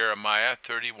 Jeremiah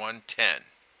 31:10.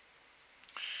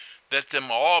 Let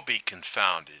them all be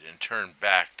confounded and turn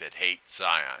back that hate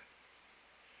Zion.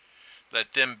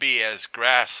 Let them be as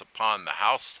grass upon the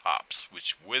housetops,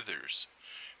 which withers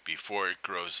before it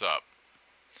grows up.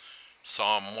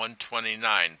 Psalm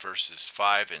 129, verses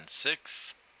 5 and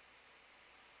 6.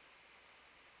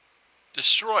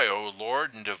 Destroy, O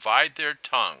Lord, and divide their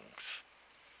tongues.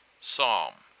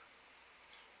 Psalm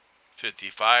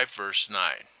 55, verse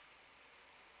 9.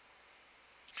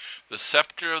 The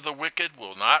scepter of the wicked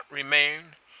will not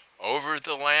remain over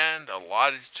the land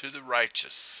allotted to the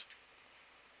righteous.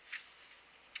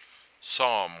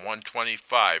 Psalm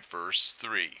 125, verse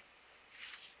 3.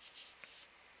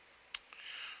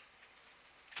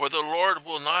 For the Lord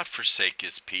will not forsake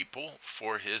his people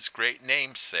for his great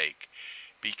name's sake,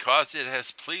 because it has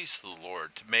pleased the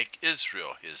Lord to make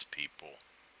Israel his people.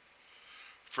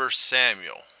 1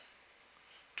 Samuel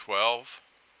 12,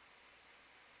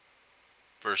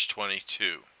 verse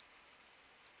 22.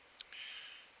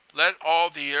 Let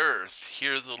all the earth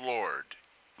hear the Lord.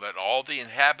 Let all the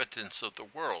inhabitants of the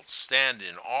world stand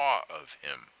in awe of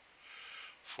him.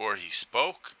 For he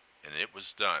spoke, and it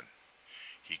was done.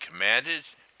 He commanded,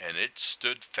 and it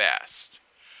stood fast.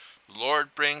 The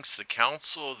Lord brings the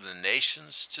counsel of the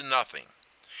nations to nothing.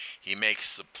 He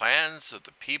makes the plans of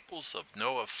the peoples of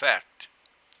no effect.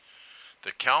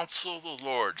 The counsel of the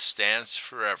Lord stands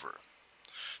forever,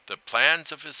 the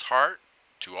plans of his heart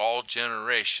to all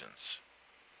generations.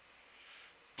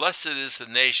 Blessed is the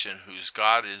nation whose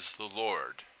God is the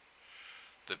Lord,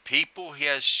 the people he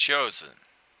has chosen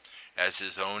as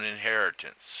his own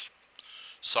inheritance.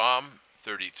 Psalm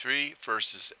 33,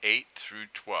 verses 8 through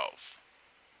 12.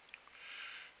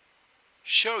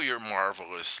 Show your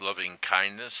marvelous loving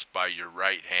kindness by your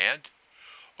right hand,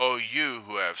 O you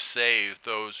who have saved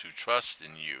those who trust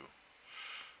in you,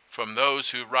 from those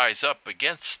who rise up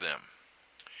against them.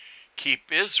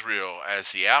 Keep Israel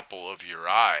as the apple of your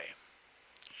eye.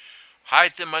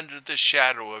 Hide them under the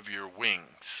shadow of your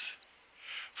wings,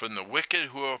 from the wicked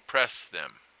who oppress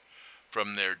them,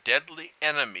 from their deadly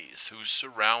enemies who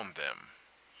surround them.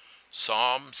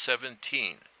 Psalm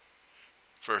 17,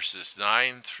 verses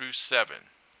 9 through 7.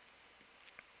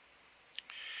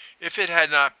 If it had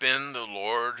not been the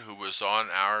Lord who was on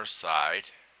our side,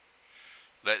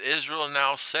 let Israel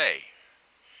now say,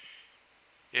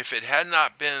 if it had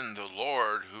not been the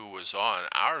Lord who was on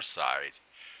our side,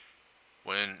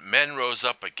 when men rose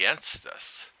up against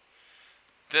us,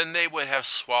 then they would have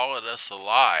swallowed us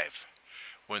alive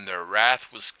when their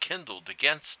wrath was kindled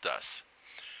against us.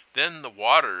 Then the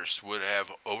waters would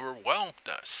have overwhelmed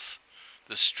us.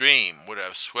 The stream would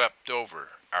have swept over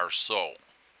our soul.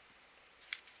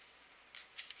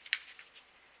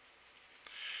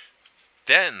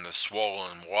 Then the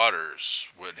swollen waters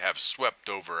would have swept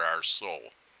over our soul.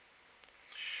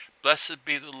 Blessed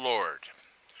be the Lord,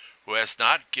 who has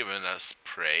not given us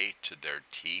prey to their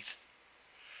teeth.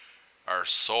 Our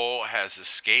soul has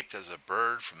escaped as a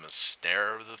bird from the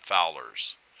snare of the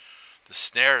fowlers. The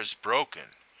snare is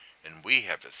broken, and we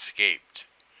have escaped.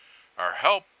 Our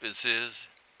help is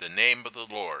the name of the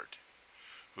Lord,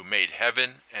 who made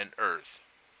heaven and earth.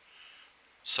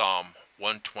 Psalm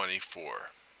 124.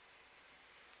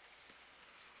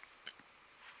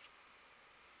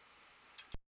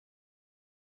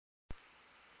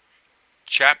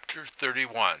 Chapter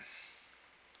 31.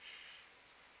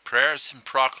 Prayers and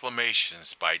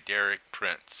Proclamations by Derek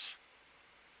Prince.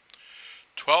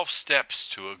 12 Steps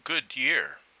to a Good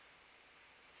Year.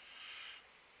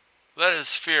 Let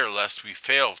us fear lest we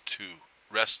fail to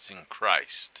rest in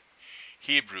Christ.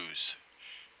 Hebrews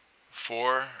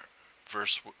 4,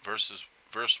 verse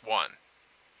 1.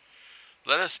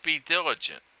 Let us be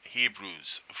diligent.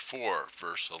 Hebrews 4,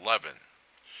 verse 11.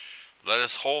 Let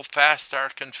us hold fast our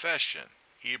confession.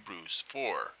 Hebrews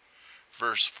 4,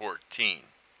 verse 14.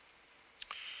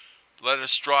 Let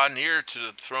us draw near to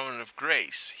the throne of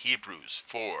grace. Hebrews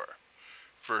 4,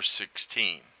 verse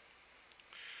 16.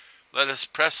 Let us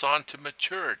press on to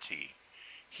maturity.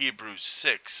 Hebrews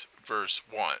 6, verse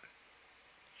 1.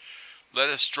 Let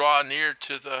us draw near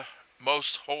to the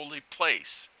most holy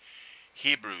place.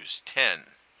 Hebrews 10,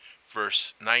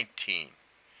 verse 19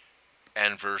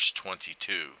 and verse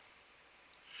 22.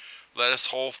 Let us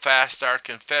hold fast our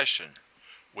confession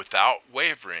without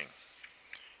wavering.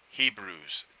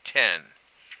 Hebrews 10,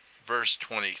 verse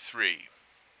 23.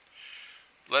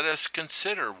 Let us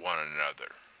consider one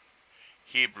another.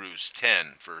 Hebrews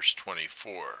 10, verse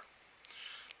 24.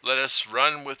 Let us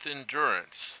run with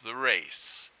endurance the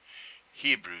race.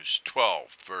 Hebrews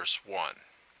 12, verse 1.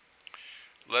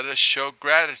 Let us show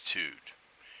gratitude.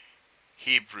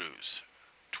 Hebrews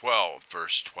 12,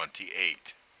 verse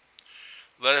 28.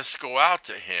 Let us go out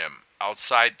to him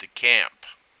outside the camp.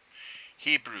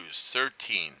 Hebrews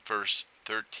 13, verse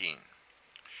 13.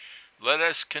 Let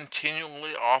us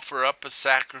continually offer up a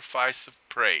sacrifice of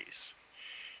praise.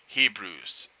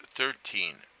 Hebrews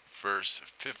 13, verse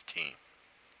 15.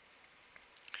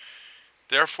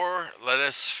 Therefore let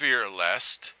us fear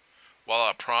lest, while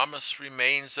a promise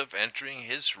remains of entering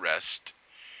his rest,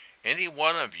 any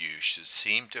one of you should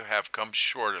seem to have come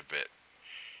short of it.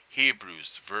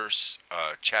 Hebrews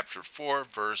chapter 4,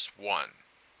 verse 1.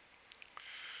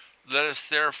 Let us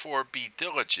therefore be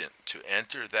diligent to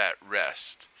enter that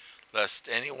rest, lest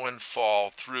anyone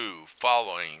fall through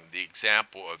following the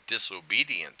example of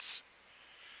disobedience.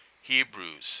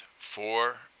 Hebrews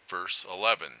 4, verse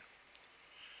 11.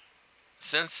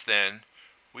 Since then,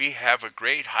 we have a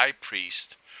great high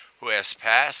priest who has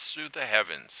passed through the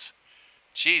heavens,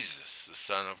 Jesus, the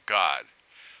Son of God.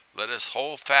 Let us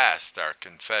hold fast our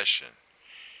confession.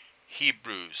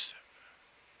 Hebrews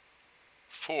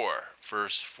 4,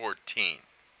 verse 14.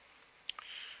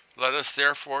 Let us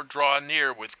therefore draw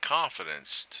near with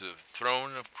confidence to the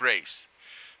throne of grace,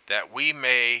 that we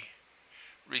may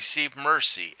receive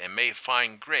mercy and may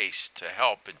find grace to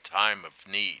help in time of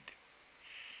need.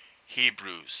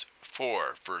 Hebrews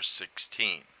 4, verse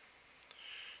 16.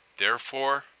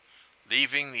 Therefore,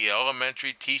 leaving the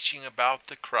elementary teaching about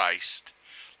the Christ,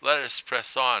 let us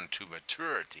press on to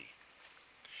maturity.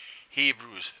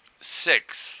 Hebrews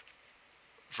 6,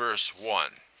 verse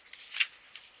 1.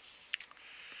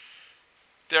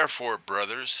 Therefore,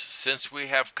 brothers, since we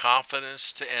have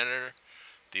confidence to enter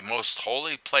the most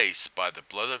holy place by the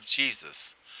blood of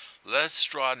Jesus, let us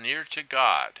draw near to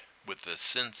God with a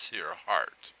sincere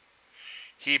heart.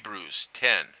 Hebrews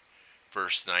 10,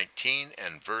 verse 19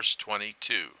 and verse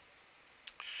 22.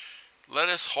 Let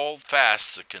us hold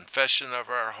fast the confession of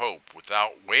our hope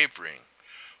without wavering,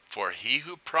 for he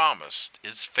who promised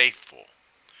is faithful.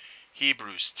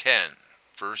 Hebrews 10,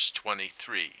 verse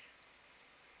 23.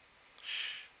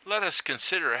 Let us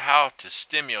consider how to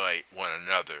stimulate one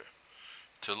another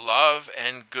to love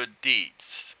and good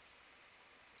deeds.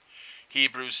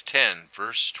 Hebrews 10,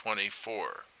 verse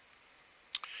 24.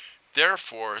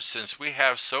 Therefore, since we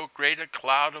have so great a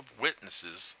cloud of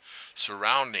witnesses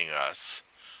surrounding us,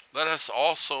 let us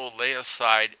also lay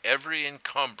aside every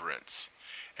encumbrance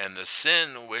and the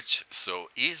sin which so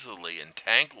easily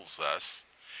entangles us,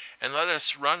 and let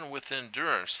us run with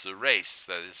endurance the race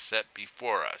that is set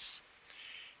before us.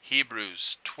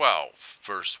 Hebrews 12,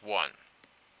 verse 1.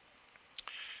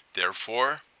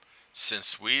 Therefore,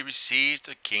 since we received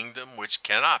a kingdom which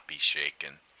cannot be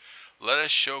shaken, let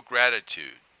us show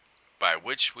gratitude, by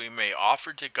which we may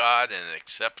offer to God an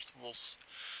acceptable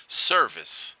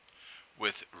service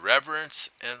with reverence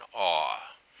and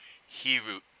awe.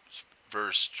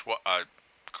 Hebrews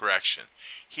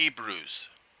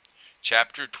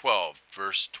chapter 12,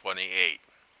 verse 28.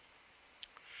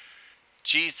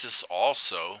 Jesus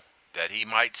also, that he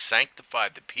might sanctify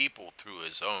the people through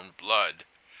his own blood,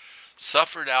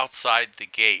 suffered outside the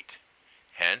gate.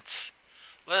 Hence,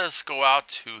 let us go out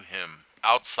to him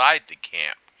outside the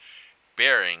camp,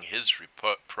 bearing his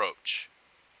reproach.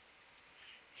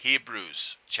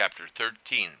 Hebrews chapter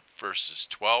 13, verses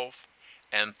 12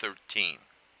 and 13.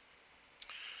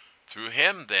 Through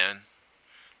him, then,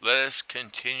 let us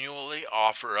continually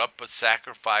offer up a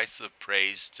sacrifice of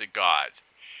praise to God.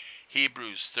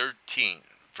 Hebrews 13,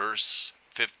 verse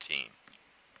 15.